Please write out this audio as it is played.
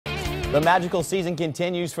The magical season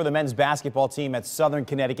continues for the men's basketball team at Southern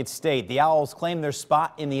Connecticut State. The Owls claimed their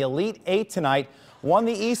spot in the Elite Eight tonight, won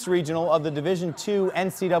the East Regional of the Division II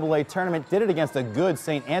NCAA tournament, did it against a good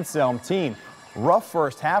St. Anselm team. Rough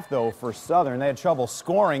first half, though, for Southern. They had trouble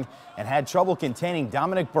scoring and had trouble containing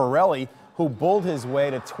Dominic Borelli, who bulled his way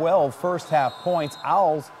to 12 first-half points.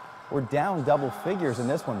 Owls were down double figures in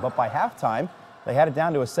this one, but by halftime, they had it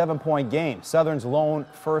down to a 7-point game. Southern's lone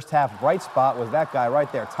first-half bright spot was that guy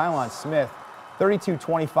right there, Tylon Smith,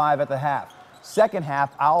 32-25 at the half. Second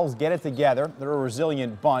half, Owls get it together. They're a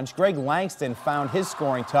resilient bunch. Greg Langston found his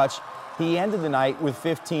scoring touch. He ended the night with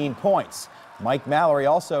 15 points. Mike Mallory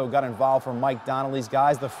also got involved for Mike Donnelly's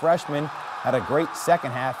guys. The freshman had a great second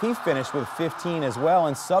half. He finished with 15 as well,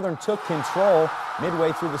 and Southern took control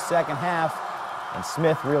midway through the second half. And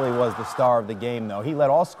Smith really was the star of the game, though. He led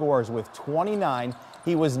all scorers with 29.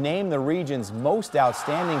 He was named the region's most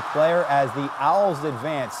outstanding player as the Owls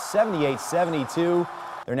advance 78-72.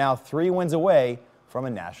 They're now 3 wins away from a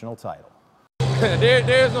national title.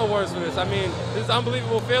 There's no words for this. I mean, this is an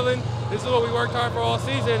unbelievable feeling. This is what we worked hard for all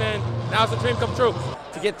season, and now it's a dream come true.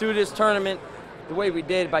 To get through this tournament the way we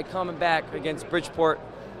did by coming back against Bridgeport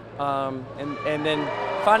and then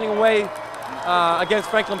finding a way against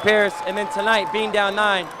Franklin Pierce, and then tonight being down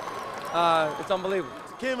 9, it's unbelievable.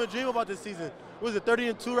 Can't even dream about this season. What is it,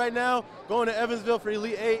 30-2 right now? Going to Evansville for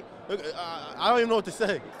Elite 8. I don't even know what to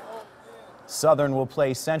say. Southern will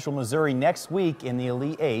play Central Missouri next week in the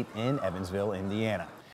Elite Eight in Evansville, Indiana.